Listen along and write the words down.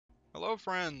Hello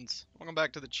friends, welcome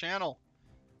back to the channel.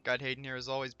 Guide Hayden here as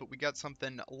always, but we got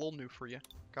something a little new for you.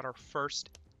 Got our first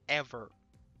ever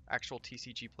actual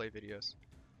TCG play videos.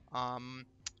 I'm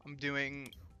doing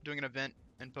an event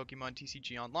in Pokemon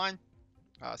TCG Online,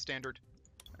 standard,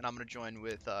 and I'm gonna join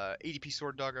with ADP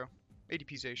Sword Doggo,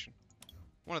 ADP Zacian,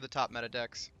 one of the top meta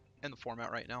decks in the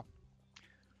format right now.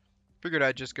 Figured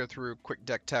I'd just go through quick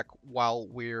deck tech while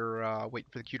we're waiting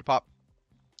for the queue to pop.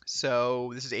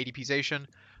 So this is ADP Zacian.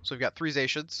 So we've got 3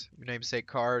 Zacians, your namesake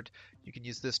card. You can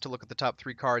use this to look at the top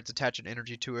 3 cards, attach an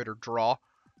energy to it, or draw.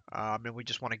 And we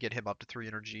just want to get him up to 3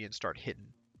 energy and start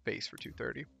hitting base for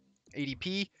 230.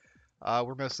 ADP,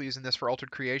 we're mostly using this for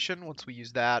Altered Creation. Once we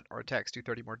use that, our attacks do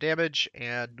 30 more damage,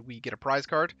 and we get a prize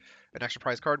card, an extra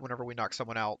prize card whenever we knock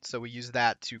someone out. So we use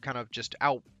that to kind of just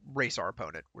outrace our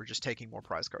opponent. We're just taking more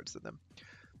prize cards than them.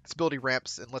 This ability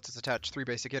ramps and lets us attach 3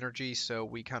 basic energy, so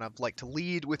we kind of like to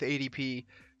lead with ADP,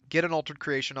 get an Altered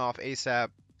Creation off ASAP,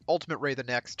 Ultimate Ray the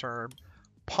next turn,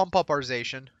 pump up our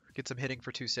Zacian, get some hitting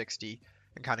for 260,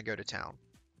 and kind of go to town.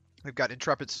 We've got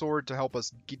Intrepid Sword to help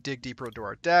us dig deeper into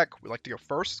our deck. We like to go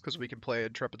first because we can play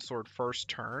Intrepid Sword first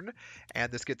turn,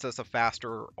 and this gets us a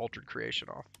faster Altered Creation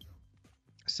off.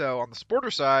 So on the supporter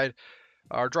side,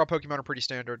 our draw Pokemon are pretty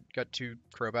standard. Got 2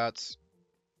 Crobats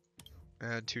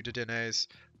and 2 Dedenes.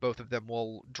 Both of them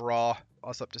will draw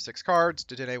us up to 6 cards.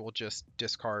 Dedenne will just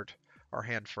discard our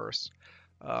hand first.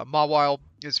 Mawile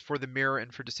is for the mirror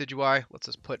and for Decidueye. Lets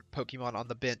us put Pokemon on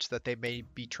the bench that they may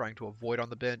be trying to avoid on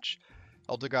the bench.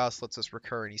 Eldegoss lets us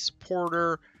recur any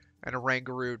supporter. And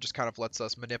Oranguru just kind of lets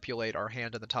us manipulate our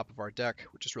hand in the top of our deck,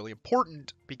 which is really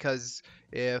important because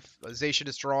if Zacian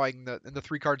is drawing in the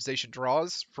 3 cards Zacian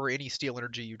draws, for any steel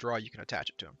energy you draw, you can attach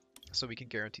it to him. So we can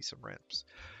guarantee some ramps.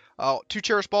 2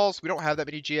 Cherish Balls. We don't have that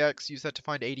many GX. Use that to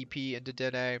find ADP into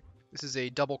Dedenne. This is a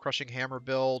double Crushing Hammer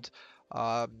build.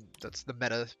 That's the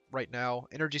meta right now.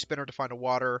 Energy Spinner to find a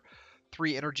water.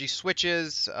 3 energy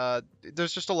switches.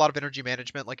 There's just a lot of energy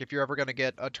management. Like if you're ever going to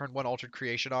get a turn 1 Altered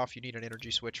Creation off, you need an energy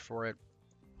switch for it.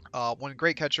 1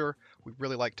 Great Catcher. We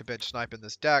really like to bench snipe in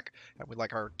this deck, and we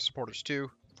like our supporters too.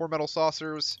 4 Metal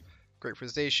Saucers. Great for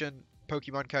Zacian.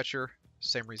 Pokemon Catcher.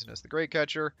 Same reason as the Great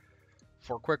Catcher.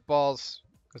 4 Quick Balls,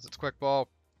 because it's Quick Ball.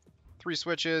 3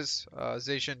 switches.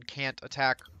 Zacian can't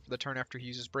attack for the turn after he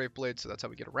uses Brave Blade, so that's how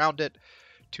we get around it.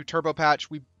 2 Turbo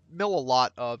Patch. We mill a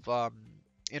lot of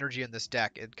energy in this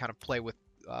deck and kind of play with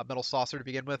Metal Saucer to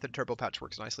begin with, and Turbo Patch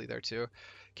works nicely there too.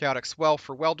 Chaotic Swell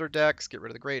for Welder decks. Get rid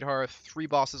of the Great Hearth. 3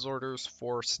 Bosses Orders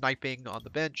for sniping on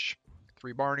the bench.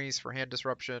 3 Barneys for hand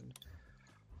disruption.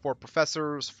 4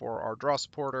 Professors for our draw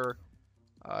supporter.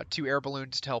 2 Air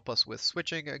Balloons to help us with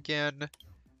switching again.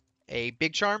 A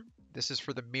Big Charm. This is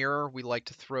for the mirror. We like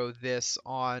to throw this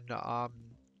on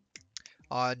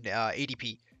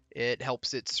ADP. It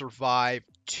helps it survive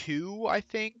 2, I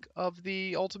think, of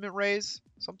the ultimate rays,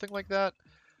 something like that.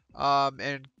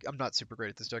 And I'm not super great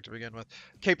at this deck to begin with.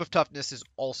 Cape of Toughness is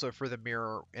also for the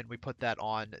mirror, and we put that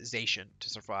on Zacian to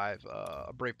survive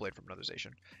a Brave Blade from another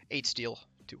Zacian. 8 steel,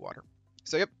 2 water.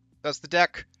 So yep, that's the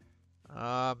deck.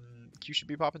 Q should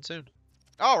be popping soon.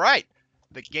 All right,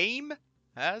 the game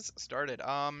has started.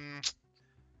 I'm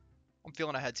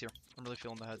feeling the heads here. I'm really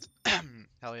feeling the heads.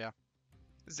 Hell yeah.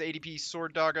 This is ADP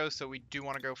Sword Doggo, so we do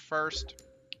want to go first.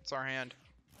 It's our hand.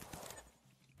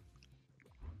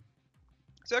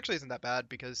 This actually isn't that bad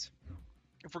because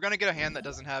if we're going to get a hand that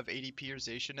doesn't have ADP or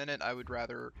Zacian in it, I would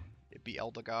rather it be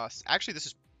Eldegoss. Actually,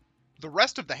 the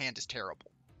rest of the hand is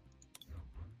terrible.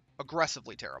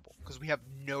 Aggressively terrible because we have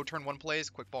no turn 1 plays.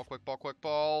 Quick ball, quick ball, quick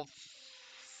ball.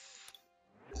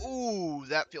 Ooh,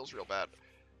 that feels real bad.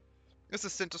 This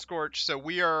is Scorch, so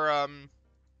we are,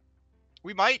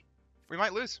 we might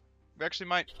lose. We actually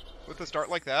might. With a start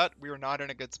like that, we are not in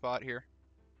a good spot here.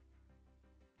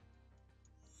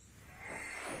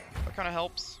 That kind of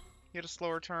helps. He had a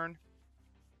slower turn.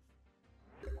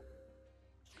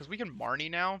 Because we can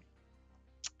Marnie now.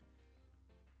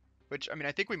 Which, I mean,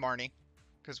 I think we Marnie.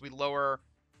 Because we lower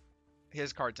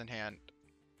his cards in hand.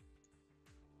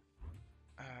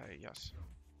 Yes.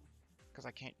 Because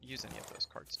I can't use any of those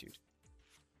cards, dude.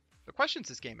 The questions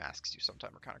this game asks you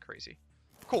sometimes are kind of crazy.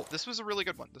 Cool, this was a really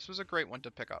good one. This was a great one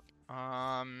to pick up.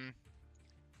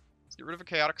 Let's get rid of a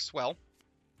Chaotic Swell.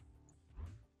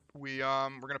 We're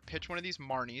gonna pitch one of these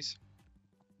Marnies.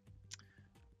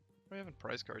 What do we have in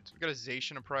prize cards? We got a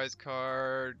Zacian, a prize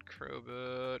card,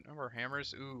 Crobat, our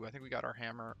hammers. Ooh, I think we got our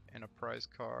hammer and a prize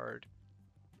card.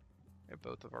 We have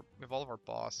we have all of our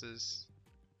bosses.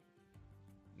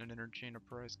 And an energy and a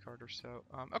prize card or so.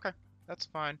 Okay, that's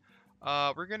fine.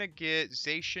 We're gonna get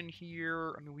Zacian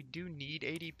here. I mean, we do need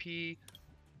ADP,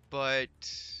 but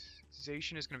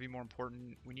Zacian is going to be more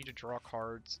important. We need to draw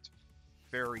cards. It's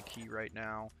very key right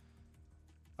now.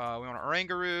 We want an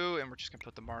Oranguru, and we're just going to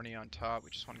put the Marnie on top.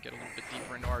 We just want to get a little bit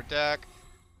deeper into our deck.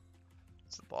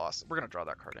 It's the boss. We're going to draw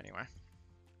that card anyway.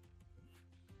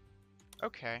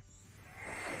 Okay.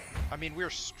 I mean, we're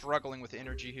struggling with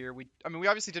energy here. We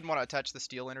obviously didn't want to attach the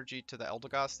steel energy to the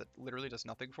Eldegoss that literally does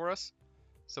nothing for us.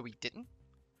 So we didn't.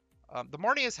 The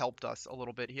Marnie has helped us a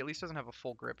little bit. He at least doesn't have a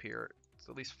full grip here. It's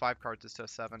at least 5 cards instead of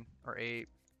 7 or 8.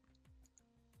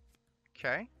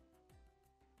 Okay.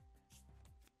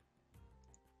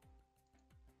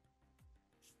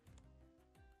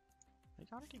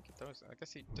 How did he get those? I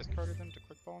guess he discarded them to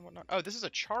quick ball and whatnot. Oh, this is a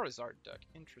Charizard deck.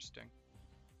 Interesting.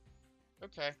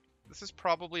 Okay. This is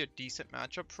probably a decent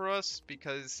matchup for us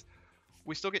because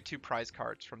we still get 2 prize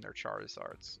cards from their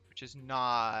Charizards, which is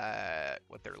not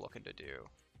what they're looking to do.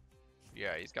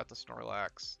 Yeah, he's got the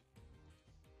Snorlax.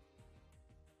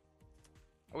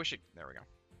 I wish it... There we go.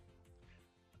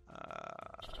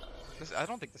 I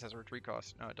don't think this has a retreat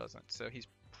cost. No, it doesn't. So he's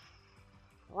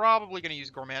probably going to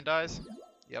use Gourmandize.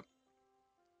 Yep.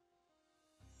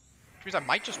 Which means I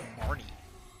might just Marnie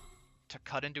to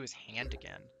cut into his hand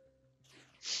again.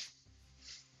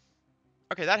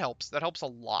 Okay, that helps. That helps a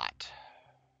lot.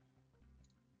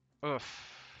 Ugh.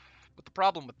 But the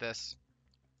problem with this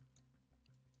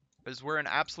is we're in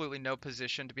absolutely no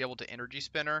position to be able to Energy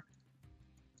Spinner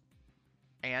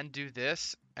and do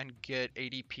this and get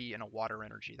ADP and a Water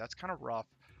Energy. That's kind of rough.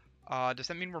 Does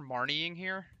that mean we're Marnieing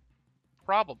here?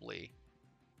 Probably.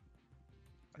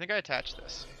 I think I attached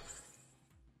this.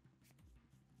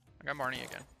 I got Marnie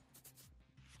again.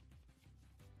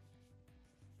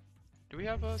 Do we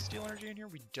have a Steel Energy in here?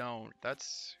 We don't.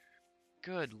 That's...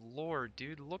 Good lord,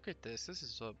 dude. Look at this. This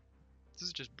is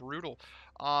just brutal.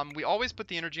 We always put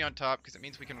the energy on top because it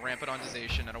means we can ramp it on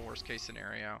Zacian in a worst case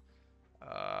scenario.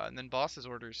 And then boss's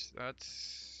orders.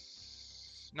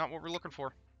 That's not what we're looking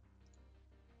for.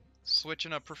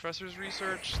 Switching up Professor's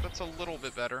Research. That's a little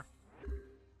bit better.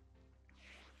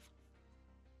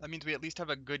 That means we at least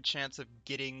have a good chance of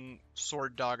getting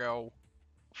Sword Doggo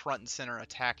front and center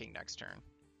attacking next turn.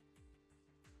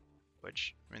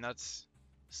 Which, I mean, that's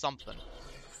something.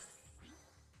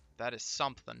 That is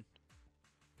something.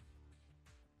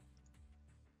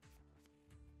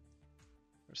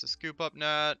 There's a scoop up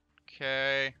net.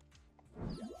 Okay.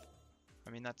 I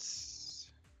mean, that's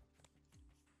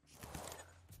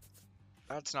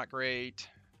not great.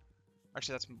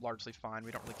 Actually, that's largely fine.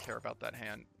 We don't really care about that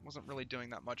hand. Wasn't really doing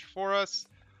that much for us.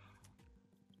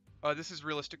 This is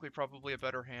realistically probably a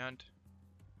better hand.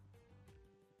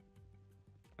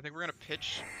 I think we're going to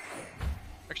pitch...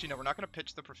 Actually, no, we're not going to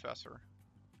pitch the Professor.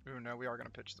 Ooh, no, we are going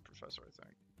to pitch the Professor, I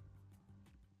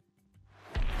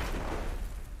think.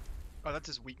 Oh, that's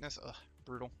his weakness? Ugh,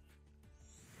 brutal.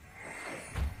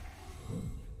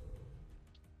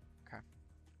 Okay.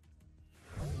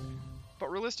 But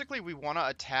realistically, we want to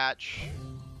attach...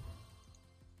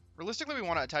 Realistically, we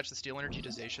want to attach the Steel Energy to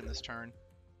Zacian this turn.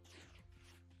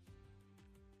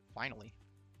 Finally.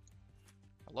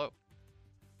 Hello.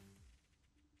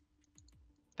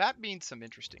 That means some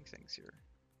interesting things here.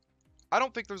 I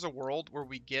don't think there's a world where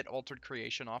we get Altered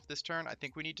Creation off this turn. I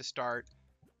think we need to start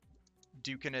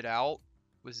duking it out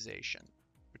with Zacian.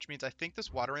 Which means I think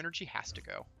this Water Energy has to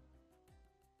go.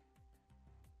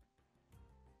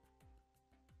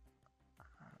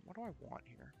 What do I want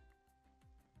here?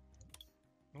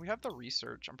 We have the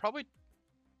research. I'm probably...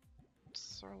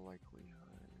 What's our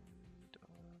likelihood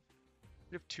of...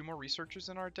 We have 2 more researchers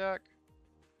in our deck.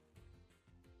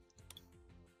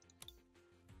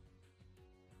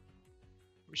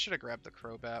 We should have grabbed the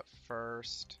Crobat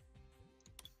first.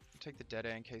 Take the Dead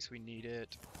in case we need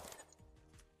it.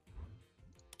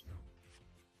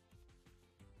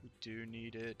 We do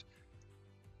need it.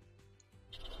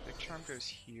 Big Charm goes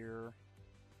here.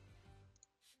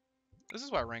 This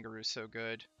is why Oranguru is so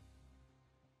good.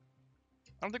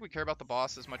 I don't think we care about the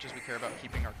boss as much as we care about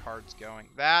keeping our cards going.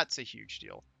 That's a huge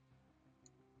deal.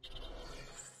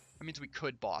 That means we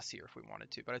could boss here if we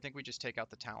wanted to, but I think we just take out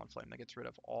the Talonflame. That gets rid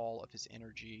of all of his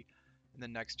energy. And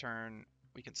then next turn,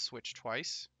 we can switch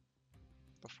twice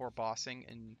before bossing.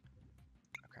 And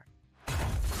okay.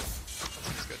 That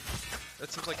seems good.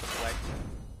 That seems like the play.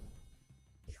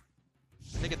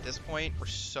 I think at this point, we're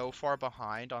so far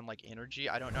behind on like energy.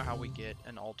 I don't know how we get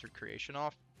an Altered Creation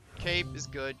off. Cape is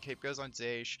good. Cape goes on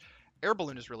Zacian. Air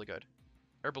Balloon is really good.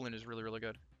 Air Balloon is really, really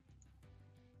good.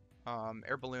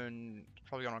 Air Balloon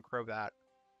probably going on Crobat.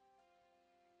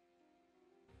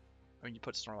 I mean, you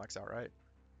put Snorlax out, right?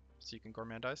 So you can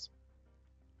Gourmandize.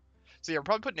 So yeah, we're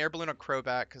probably putting Air Balloon on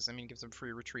Crobat because, I mean, it gives them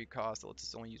free retreat cost. It lets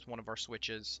us only use one of our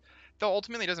switches. Though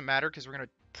ultimately it doesn't matter because we're going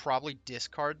to probably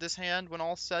discard this hand when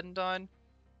all's said and done.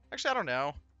 Actually, I don't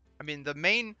know. I mean, the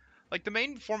main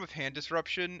form of hand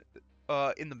disruption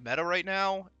in the meta right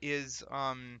now is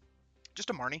just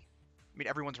a Marnie. I mean,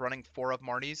 everyone's running 4 of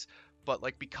Marnies, but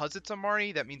like because it's a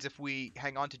Marnie, that means if we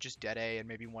hang on to just Dead A and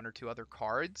maybe 1 or 2 other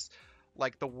cards,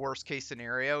 like the worst case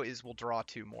scenario is we'll draw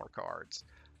 2 more cards,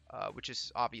 which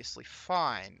is obviously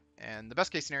fine. And the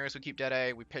best case scenario is we keep Dead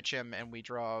A, we pitch him, and we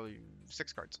draw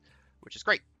 6 cards, which is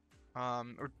great.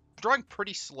 We're drawing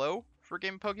pretty slow for a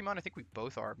game of Pokemon. I think we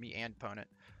both are, me and opponent.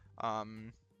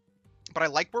 But I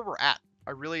like where we're at.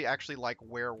 I really actually like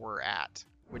where we're at,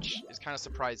 which is kind of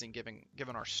surprising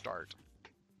given our start.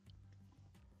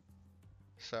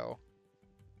 So,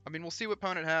 I mean, we'll see what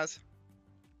opponent has.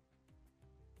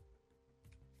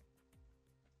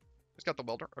 He's got the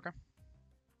welder. Okay.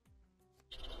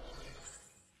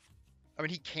 I mean,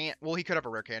 he can't. Well, he could have a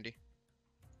rare candy,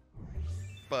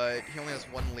 but he only has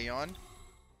 1 Leon,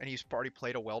 and he's already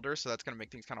played a welder, so that's gonna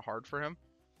make things kind of hard for him.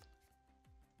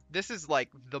 This is like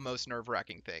the most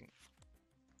nerve-wracking thing.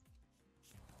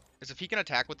 Is if he can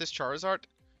attack with this Charizard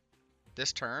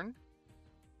this turn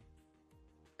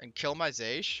and kill my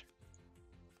Zacian.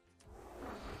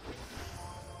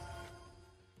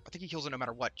 I think he kills it no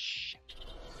matter what. Shit.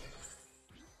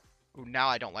 Ooh, now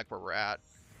I don't like where we're at.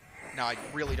 Now I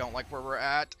really don't like where we're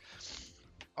at.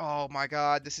 Oh my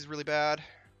god, this is really bad.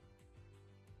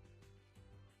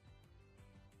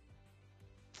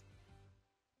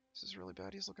 This is really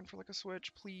bad. He's looking for like a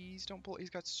switch. Please don't pull.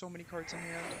 He's got so many cards in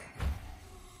hand.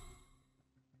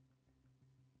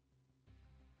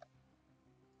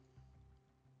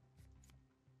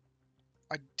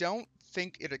 I don't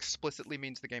think it explicitly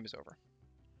means the game is over.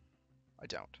 I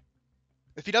don't.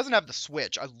 If he doesn't have the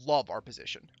switch, I love our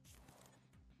position.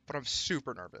 But I'm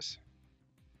super nervous.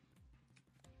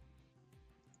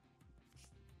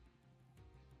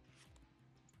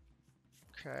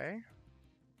 Okay.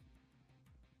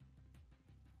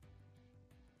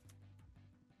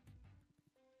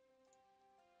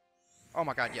 Oh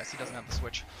my god, yes, he doesn't have the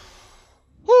switch.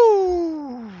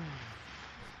 Woo!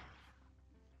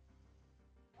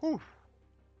 Whew.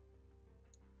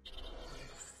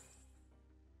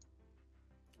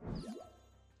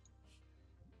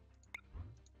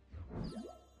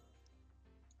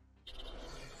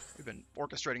 We've been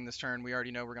orchestrating this turn. We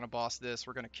already know we're gonna boss this.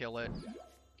 We're gonna kill it.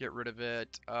 Get rid of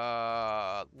it.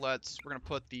 We're gonna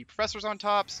put the professors on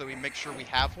top so we make sure we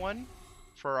have one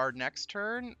for our next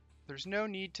turn. There's no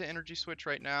need to energy switch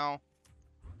right now.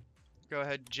 Go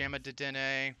ahead, jam a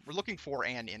Dedenne. We're looking for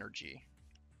an energy.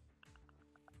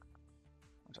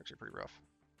 That's actually pretty rough.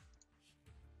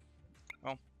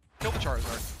 Well, kill the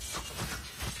Charizard.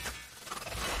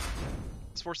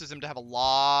 This forces him to have a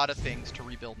lot of things to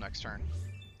rebuild next turn,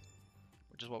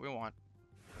 which is what we want.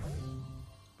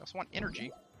 We also want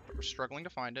energy, but we're struggling to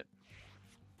find it.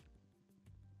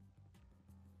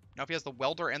 Now if he has the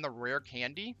welder and the rare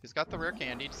candy, he's got the rare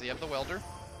candy. Does he have the welder?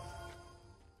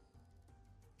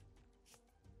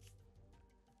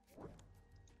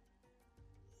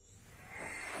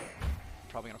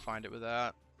 Probably gonna find it with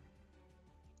that.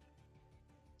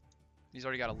 He's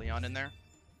already got a Leon in there.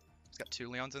 He's got 2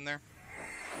 Leons in there.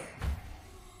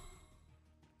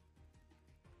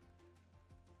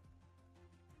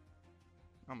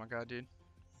 Oh my god, dude.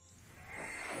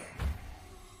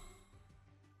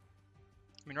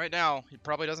 I mean, right now, he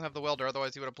probably doesn't have the welder,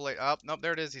 otherwise he would have played... Oh, nope,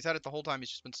 there it is. He's had it the whole time. He's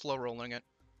just been slow rolling it.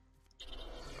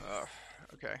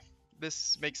 Okay.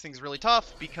 This makes things really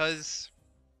tough because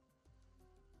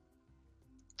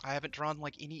I haven't drawn,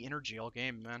 like, any energy all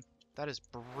game, man. That is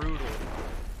brutal.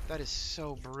 That is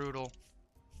so brutal.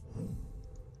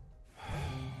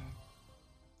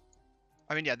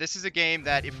 I mean, yeah, this is a game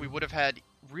that if we would have had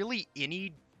really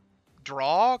any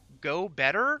draw go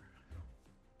better,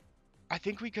 I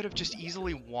think we could have just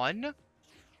easily won.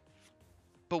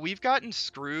 But we've gotten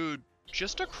screwed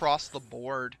just across the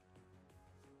board.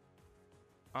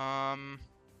 We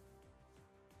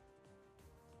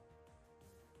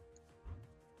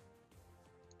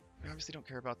obviously don't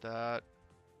care about that.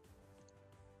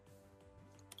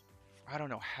 I don't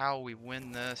know how we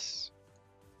win this.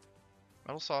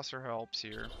 Metal Saucer helps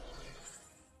here.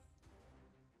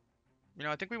 You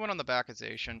know, I think we went on the back of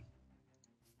Zacian.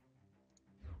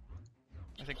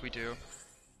 I think we do.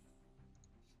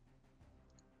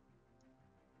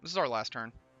 This is our last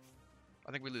turn.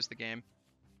 I think we lose the game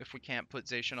if we can't put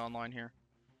Zacian online here.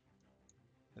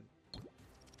 Oh,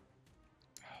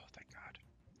 thank God.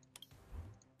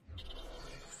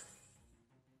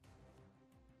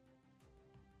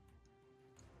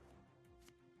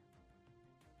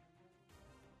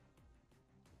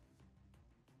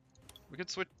 We could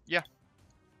switch. Yeah.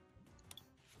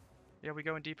 Yeah, we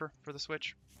going deeper for the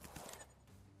switch.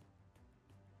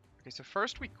 Okay, so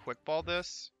first we quick ball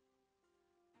this.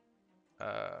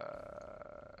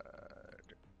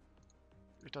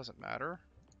 It doesn't matter.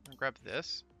 I'll grab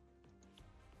this.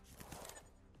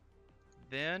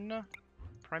 Then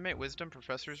Primate Wisdom,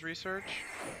 Professor's Research.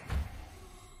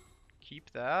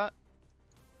 Keep that.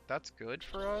 That's good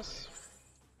for us.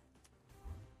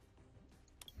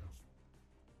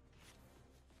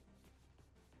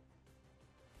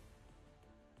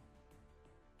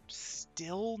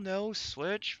 Still no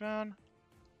switch, man.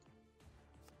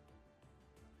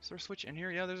 Is there a switch in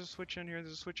here? Yeah, there's a switch in here.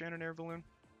 There's a switch and an air balloon.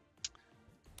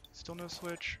 Still no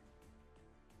switch.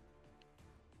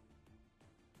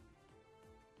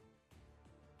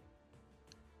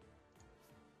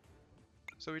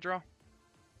 So we draw.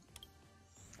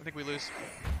 I think we lose.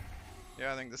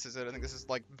 Yeah, I think this is it. I think this is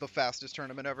like the fastest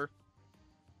tournament ever.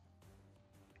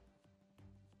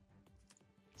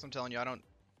 So I'm telling you, I don't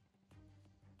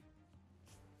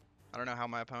know how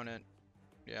my opponent.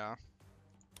 Yeah.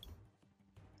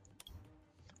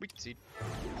 We concede.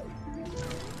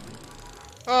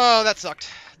 Oh, that sucked.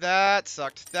 That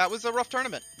sucked. That was a rough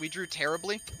tournament. We drew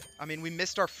terribly. I mean, we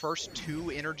missed our first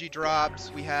 2 energy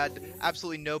drops. We had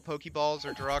absolutely no Pokeballs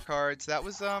or draw cards. That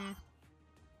was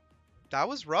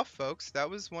rough, folks. That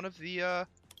was one of the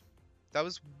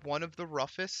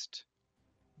roughest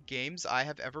games I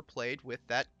have ever played with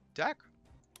that deck.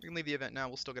 We can leave the event now.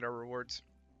 We'll still get our rewards.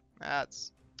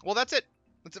 That's it.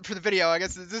 That's it for the video. I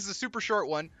guess this is a super short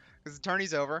one because the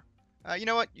tourney's over. You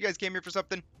know what? You guys came here for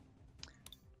something.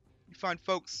 You fine,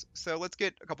 folks. So let's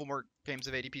get a couple more games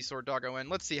of ADP Sword Doggo in.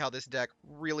 Let's see how this deck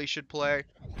really should play,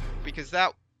 because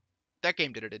that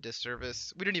game did it a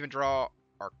disservice. We didn't even draw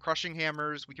our crushing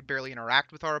hammers. We could barely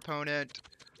interact with our opponent.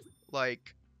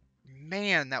 Like,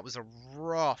 man, that was a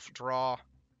rough draw.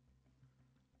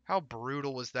 How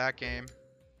brutal was that game?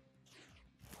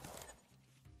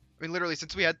 I mean, literally,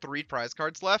 since we had 3 prize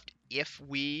cards left, if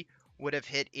we would have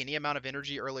hit any amount of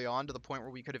energy early on to the point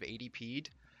where we could have ADP'd,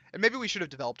 and maybe we should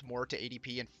have developed more to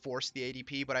ADP and forced the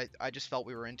ADP, but I just felt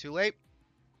we were in too late.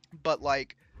 But,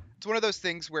 like, it's one of those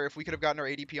things where if we could have gotten our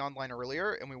ADP online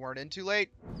earlier and we weren't in too late,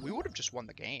 we would have just won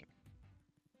the game.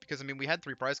 Because, I mean, we had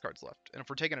 3 prize cards left, and if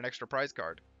we're taking an extra prize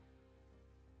card,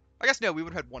 I guess no, we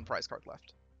would have had 1 prize card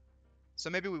left.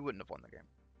 So maybe we wouldn't have won the game.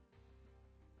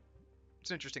 It's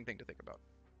an interesting thing to think about.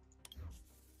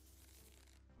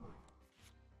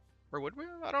 Or would we?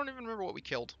 I don't even remember what we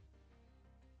killed.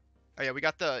 Oh yeah, we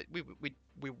got the we.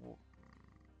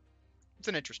 It's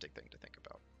an interesting thing to think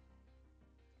about.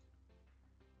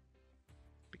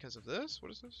 Because of this? What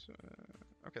is this?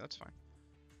 Okay, that's fine.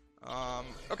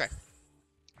 Okay.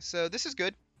 So this is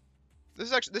good.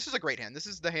 This is a great hand. This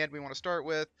is the hand we want to start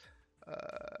with.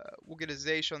 We'll get a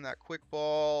Zacian on that quick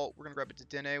ball. We're gonna grab a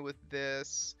Dedenne with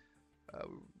this.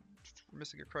 We're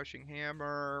missing a crushing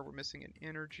hammer. We're missing an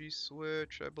energy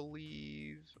switch, I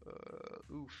believe.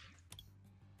 Oof.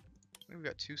 Maybe we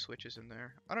got 2 switches in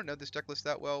there. I don't know this deck list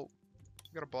that well.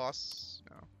 We got a boss.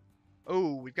 No.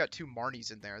 Oh, we've got 2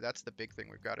 Marnies in there. That's the big thing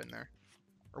we've got in there.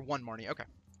 Or 1 Marnie. Okay,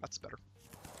 that's better.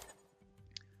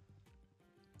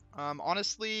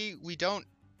 Honestly, we don't.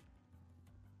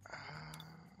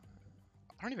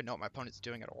 I don't even know what my opponent's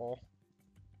doing at all.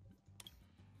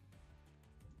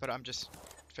 But I'm just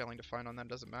failing to find on that.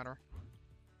 Doesn't matter.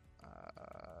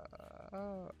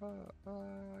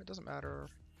 It doesn't matter.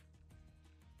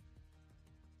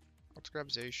 Let's grab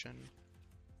Zacian.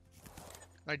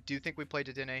 I do think we played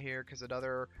Dedenne here because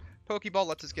another Pokeball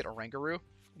lets us get Oranguru.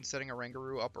 And setting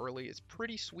Oranguru up early is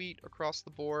pretty sweet across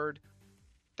the board.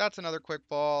 That's another quick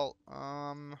ball.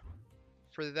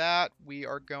 For that, we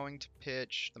are going to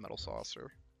pitch the Metal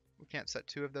Saucer. We can't set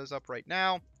 2 of those up right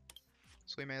now,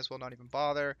 so we may as well not even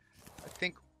bother. I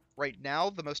think right now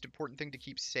the most important thing to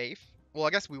keep safe. Well,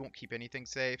 I guess we won't keep anything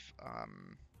safe.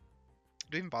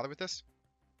 Do we even bother with this?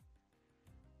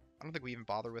 I don't think we even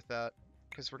bother with that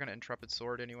because we're gonna Intrepid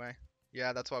Sword anyway.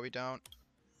 Yeah, that's why we don't.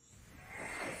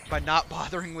 By not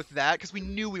bothering with that, because we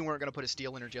knew we weren't gonna put a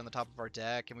Steel Energy on the top of our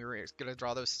deck, and we were gonna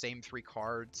draw those same 3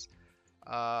 cards.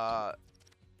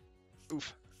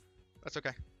 Oof. That's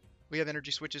okay. We have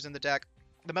energy switches in the deck.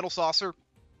 The Metal Saucer.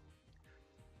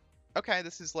 Okay,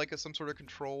 this is like some sort of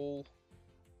control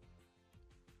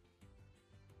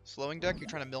slowing deck. You're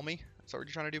trying to mill me? Is that what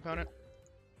you're trying to do, opponent?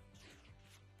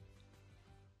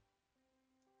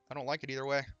 I don't like it either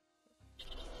way.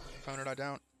 Opponent, I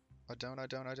don't. I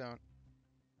don't.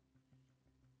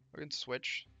 We can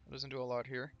switch. It doesn't do a lot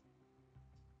here.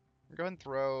 Go ahead and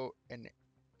throw an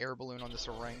air balloon on this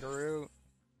Oranguru.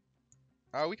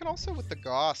 We can also, with the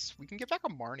Goss, we can get back a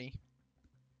Marnie.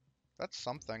 That's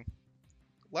something.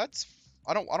 let's...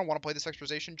 I don't want to play this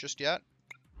extrazation just yet.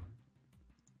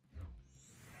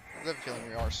 I have a feeling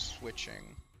we are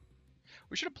switching.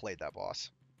 We should have played that boss.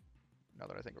 Now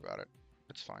that I think about it.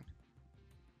 It's fine.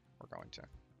 We're going to.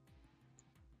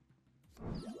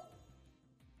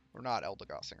 We're not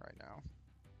Eldegossing right now.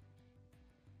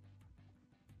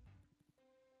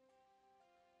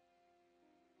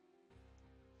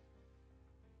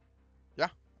 Yeah,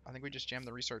 I think we just jammed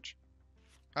the research.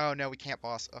 Oh no, we can't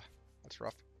boss. Ugh, that's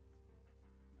rough.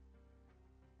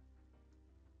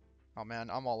 Oh man,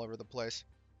 I'm all over the place.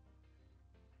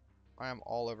 I am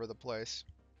all over the place.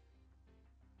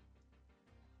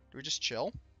 Do we just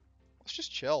chill? Let's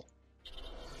just chill,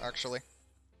 actually.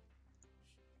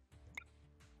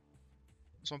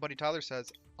 As my buddy Tyler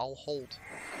says, I'll hold.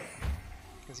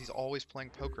 Because he's always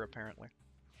playing poker, apparently.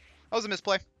 That was a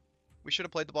misplay. We should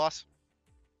have played the boss.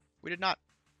 We did not.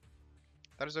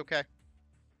 That is okay.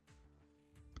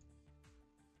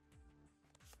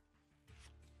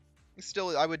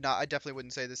 Still, I definitely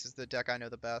wouldn't say this is the deck I know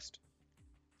the best.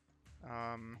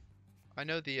 I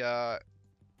know the,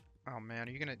 oh man,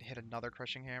 are you gonna hit another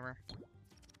Crushing Hammer?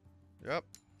 Yep.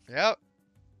 Yep.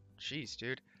 Jeez,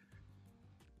 dude.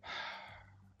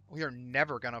 We are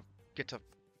never gonna get to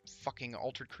fucking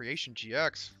Altered Creation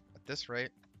GX at this rate.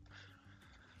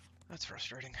 That's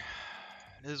frustrating.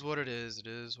 It is what it is. It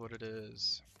is what it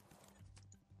is.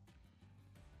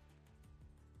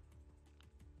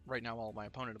 Right now, while my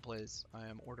opponent plays, I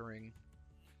am ordering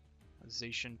a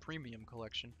Zacian Premium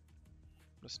Collection.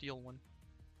 I'm gonna steal one.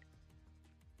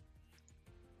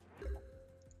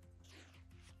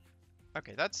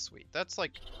 Okay, that's sweet. That's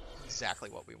like exactly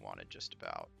what we wanted, just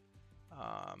about.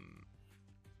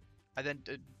 And then,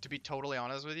 to be totally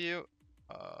honest with you,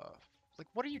 like,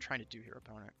 what are you trying to do here,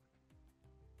 opponent?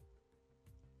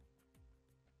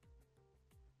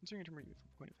 Considering your turn, you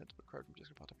have point offense, but card from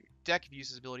just popped up your deck. If you use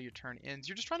his ability to turn ends,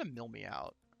 you're just trying to mill me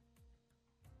out.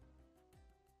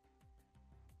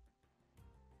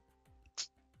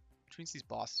 Which means these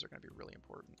bosses are going to be really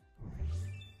important.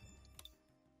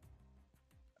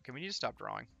 Okay, we need to stop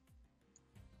drawing.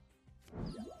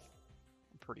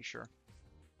 I'm pretty sure.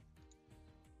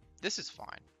 This is fine.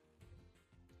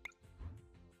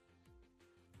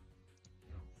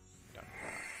 Done with that.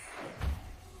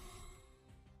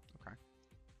 Okay.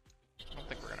 I don't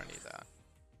think we're gonna need that.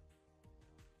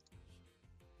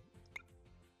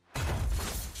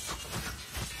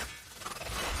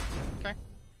 Okay.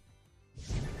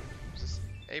 Is this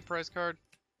a prize card?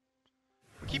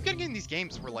 We keep getting in these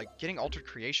games where, like, getting Altered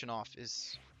Creation off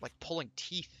is like pulling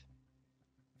teeth.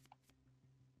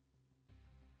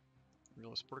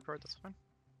 Real supporter card, that's fine.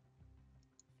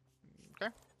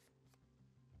 Okay.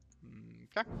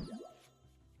 Okay.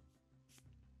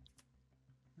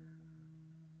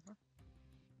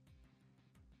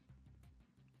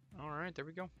 Alright, there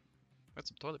we go. Got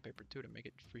some toilet paper too to make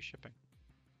it free shipping.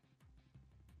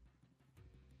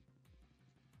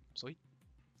 Sweet.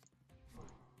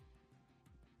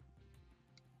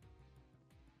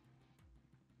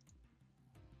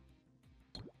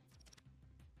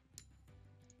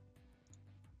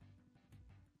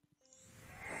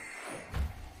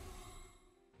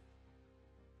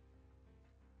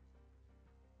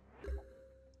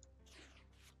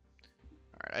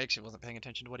 Alright, I actually wasn't paying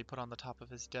attention to what he put on the top of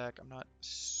his deck. I'm not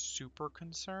super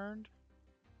concerned.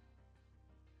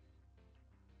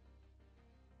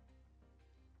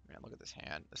 Man, look at this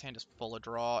hand. This hand is full of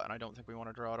draw, and I don't think we want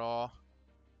to draw at all.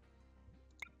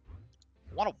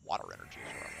 I want a water energy is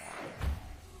what I want.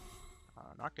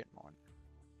 Not getting one.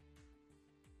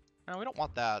 No, we don't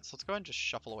want that, so let's go ahead and just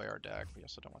shuffle away our deck. We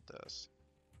also don't want this.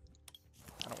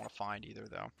 I don't want to find either,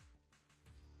 though.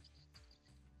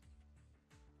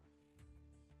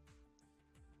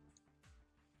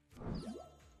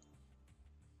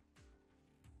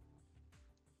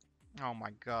 Oh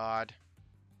my god.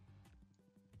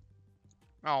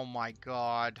 Oh my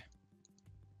god.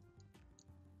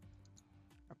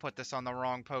 I put this on the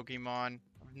wrong Pokemon.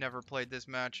 I've never played this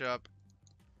matchup.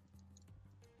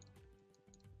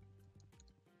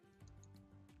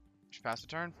 Just pass the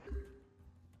turn.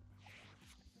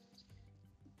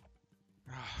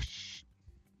 Oh,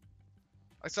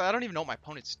 so I don't even know what my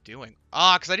opponent's doing.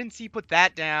 Ah, because I didn't see he put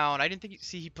that down. I didn't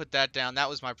see he put that down. That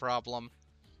was my problem.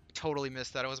 I totally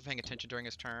missed that. I wasn't paying attention during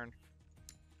his turn.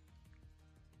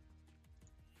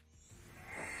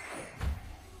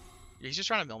 Yeah, he's just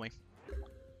trying to mill me.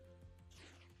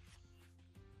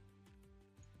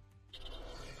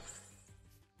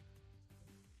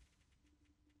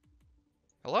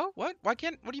 Hello? What? Why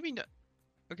can't... What do you mean?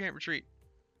 I can't retreat.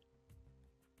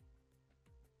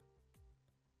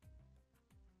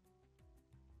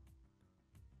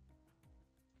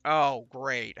 Oh,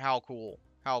 great. How cool.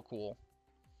 How cool.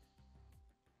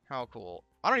 How cool.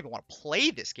 I don't even want to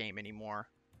play this game anymore.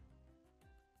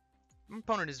 My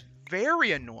opponent is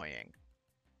very annoying.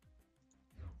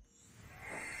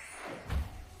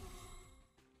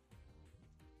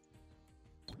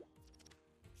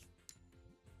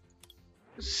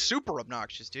 Super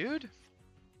obnoxious, dude.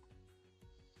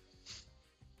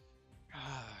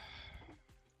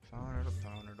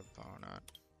 Opponent.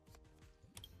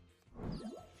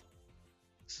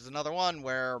 This is another one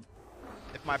where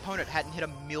if my opponent hadn't hit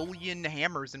 1,000,000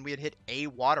 hammers and we had hit a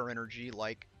water energy,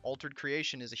 like, Altered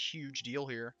Creation is a huge deal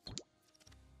here.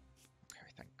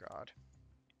 Okay, thank God.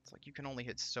 It's like, you can only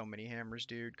hit so many hammers,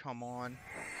 dude. Come on.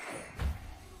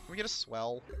 Can we get a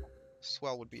swell?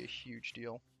 Swell would be a huge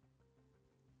deal.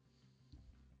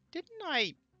 Didn't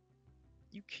I...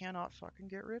 You cannot fucking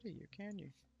get rid of you, can you?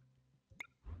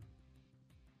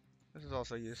 This is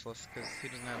also useless, because he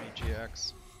doesn't have any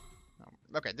GX.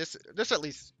 Okay, this at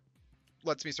least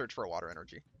lets me search for a water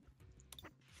energy.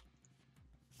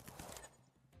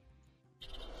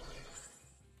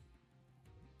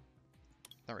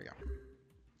 There we go.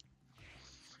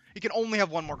 He can only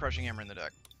have one more Crushing Hammer in the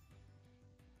deck.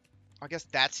 I guess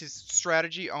that's his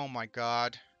strategy. Oh my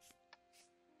God.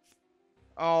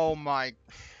 Oh my...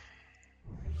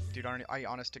 Dude, I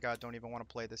honest to God don't even want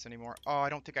to play this anymore. Oh, I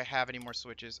don't think I have any more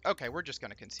switches. Okay, we're just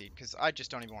going to concede, because I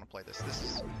just don't even want to play this. This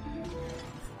is...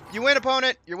 You win,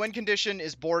 opponent. Your win condition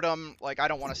is boredom. Like, I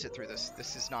don't want to sit through this.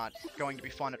 This is not going to be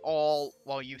fun at all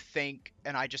while you think,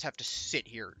 and I just have to sit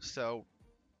here. So,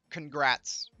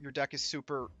 congrats. Your deck is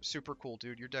super, super cool,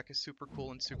 dude. Your deck is super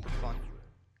cool and super fun.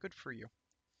 Good for you.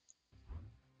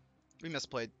 We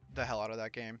misplayed the hell out of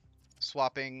that game.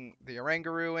 Swapping the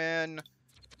Oranguru in.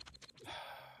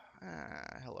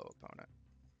 Hello, opponent.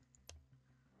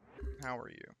 How are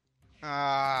you?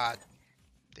 Ah,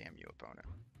 damn you, opponent.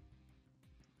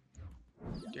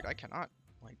 Dude, I cannot,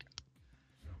 like,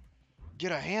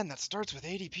 get a hand that starts with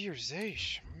ADP or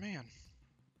Zacian. Man.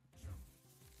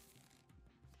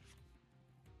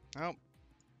 Oh.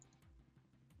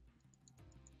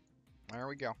 There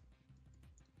we go.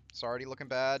 It's already looking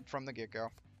bad from the get-go.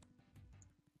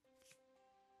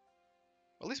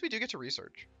 At least we do get to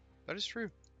research. That is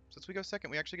true. Since we go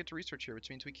second, we actually get to research here, which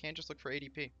means we can't just look for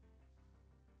ADP.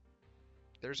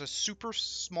 There's a super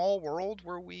small world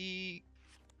where we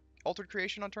Altered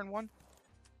Creation on turn 1. When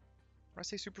I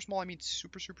say super small, I mean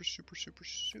super, super, super, super,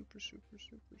 super, super,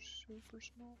 super, super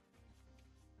small.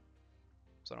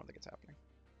 So I don't think it's happening.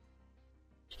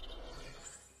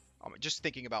 Just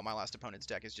thinking about my last opponent's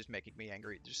deck is just making me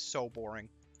angry. It's just so boring.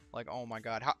 Like, oh my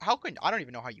God. How can... I don't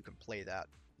even know how you can play that.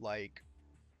 Like,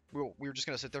 we were just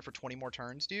going to sit there for 20 more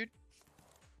turns, dude?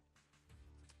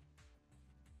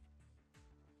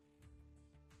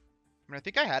 I mean, I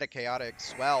think I had a Chaotic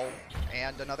Swell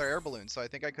and another Air Balloon, so I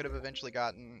think I could have eventually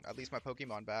gotten at least my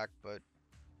Pokemon back, but...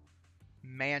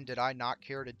 Man, did I not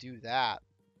care to do that.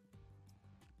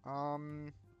 We're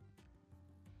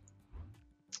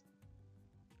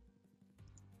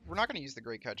not going to use the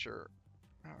Great Catcher.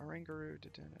 Oranguru,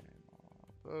 Dedenne,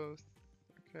 both.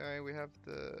 Okay, we have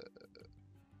the...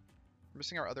 We're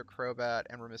missing our other Crobat,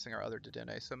 and we're missing our other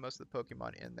Dedenne, so most of the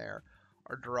Pokemon in there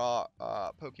are draw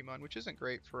Pokemon, which isn't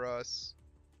great for us.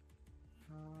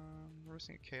 We're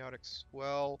missing a Chaotic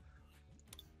Swell.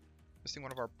 Missing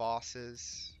one of our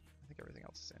bosses. I think everything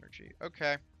else is energy.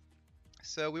 Okay.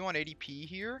 So we want ADP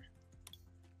here.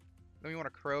 Then we want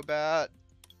a Crobat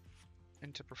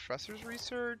into Professor's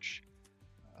Research.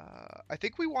 I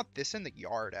think we want this in the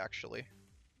yard, actually.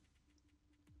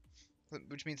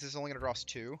 Which means this is only going to draw us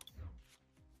 2.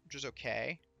 Which is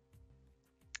okay.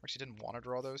 Actually didn't want to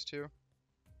draw those 2.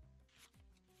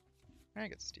 I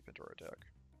get Steep into our deck.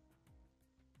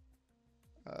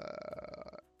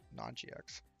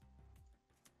 Non-GX.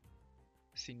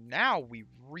 See, now we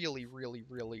really, really,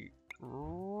 really,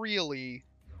 really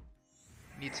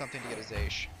need something to get a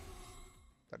Zacian.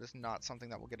 That is not something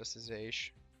that will get us a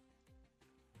Zacian.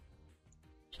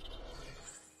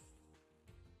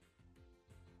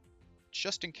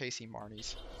 Just in case he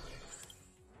Marnies.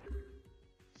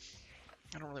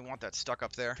 I don't really want that stuck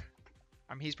up there.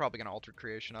 I mean, he's probably going to Altered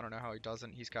Creation. I don't know how he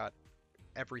doesn't. He's got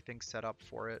everything set up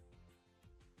for it.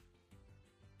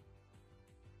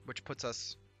 Which puts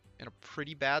us in a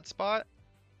pretty bad spot.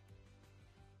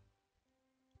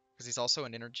 Because he's also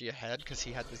an energy ahead because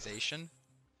he had the Zacian.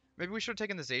 Maybe we should have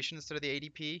taken the Zacian instead of the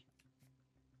ADP.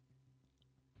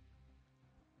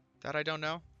 That I don't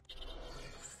know.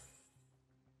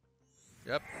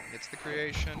 Yep, it's the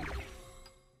creation.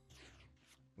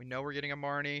 We know we're getting a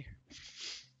Marnie.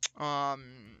 I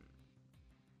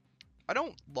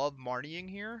don't love Marnieing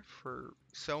here for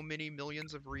so many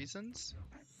millions of reasons.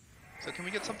 So can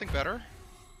we get something better?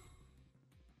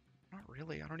 Not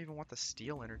really. I don't even want the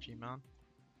steel energy, man.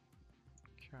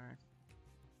 Okay.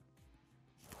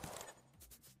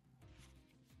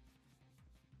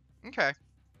 Okay.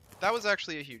 That was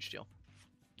actually a huge deal.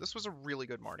 This was a really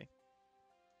good Marty.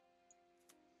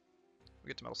 We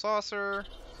get to Metal Saucer.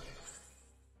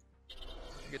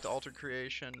 We get to Altered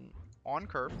Creation on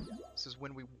curve. This is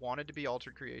when we wanted to be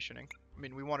Altered Creationing. I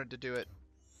mean, we wanted to do it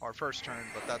our first turn,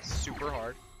 but that's super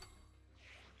hard.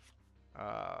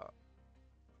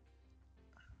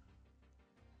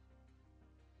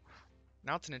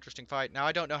 Now it's an interesting fight. Now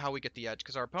I don't know how we get the edge,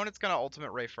 because our opponent's going to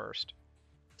Ultimate Ray first.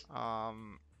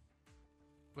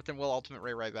 But then we'll Ultimate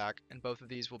Ray right back, and both of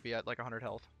these will be at like 100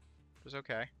 health. Which is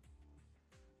okay.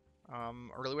 I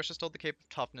really wish I still had the Cape of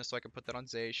Toughness so I could put that on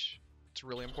Zacian. It's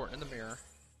really important in the mirror.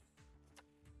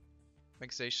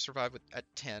 Make Zacian survive at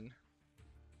 10. Look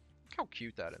how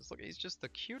cute that is. Look, he's just the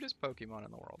cutest Pokemon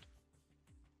in the world.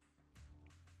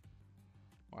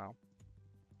 Wow.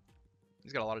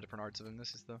 He's got a lot of different arts of him.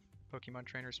 This is the Pokemon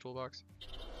Trainer's Toolbox.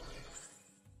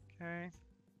 Okay.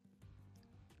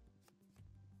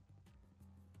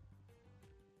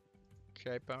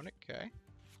 Okay, opponent. Okay.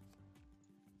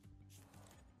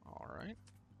 Alright.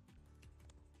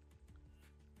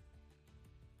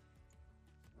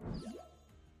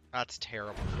 That's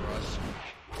terrible for us.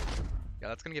 Yeah,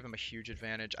 that's going to give him a huge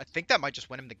advantage. I think that might just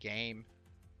win him the game.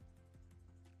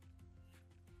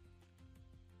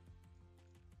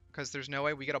 Because there's no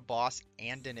way we get a boss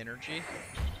and an energy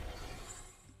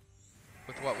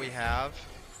with what we have.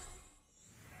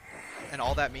 And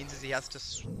all that means is he has to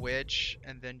switch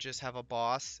and then just have a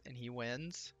boss and he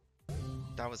wins.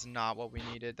 That was not what we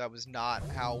needed. That was not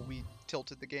how we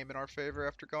tilted the game in our favor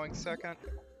after going second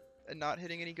and not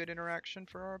hitting any good interaction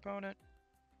for our opponent.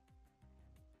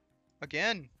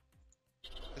 Again,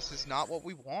 this is not what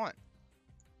we want.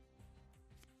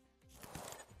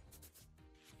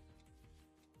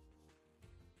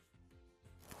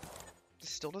 This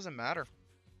still doesn't matter.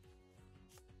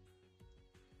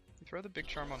 We throw the big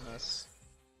charm on this.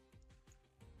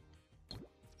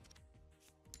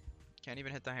 Can't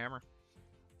even hit the hammer.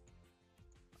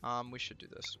 We should do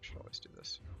this. We should always do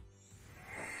this.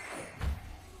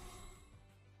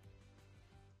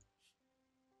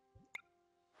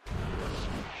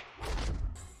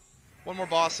 One more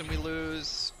boss and we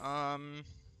lose. And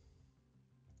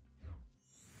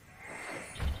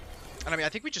I mean, I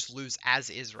think we just lose as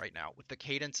is right now with the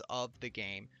cadence of the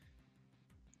game.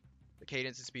 The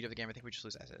cadence and speed of the game, I think we just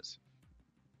lose as is.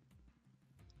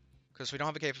 Because we don't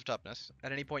have a Cave of Toughness.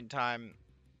 At any point in time,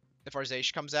 if our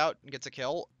Zacian comes out and gets a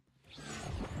kill...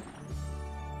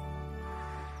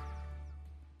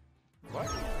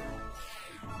 What?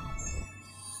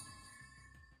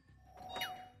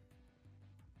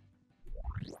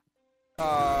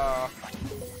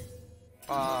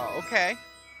 Okay.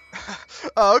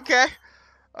 Okay.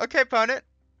 Okay, opponent.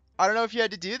 I don't know if you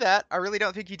had to do that. I really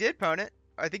don't think you did, opponent.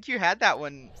 I think you had that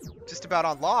one just about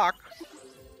on lock.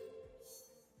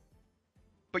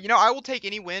 But, you know, I will take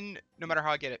any win no matter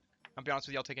how I get it. I'll be honest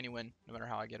with you, I'll take any win no matter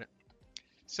how I get it.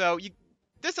 So,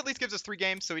 this at least gives us 3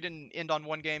 games, so we didn't end on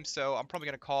 1 game. So, I'm probably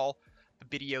going to call the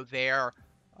video there.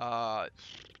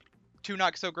 2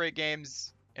 not so great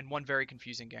games and 1 very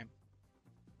confusing game.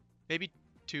 Maybe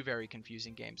 2 very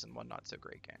confusing games and 1 not so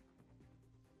great game.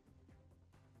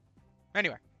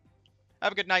 Anyway,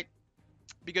 have a good night.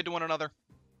 Be good to one another.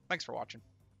 Thanks for watching.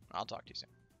 I'll talk to you soon.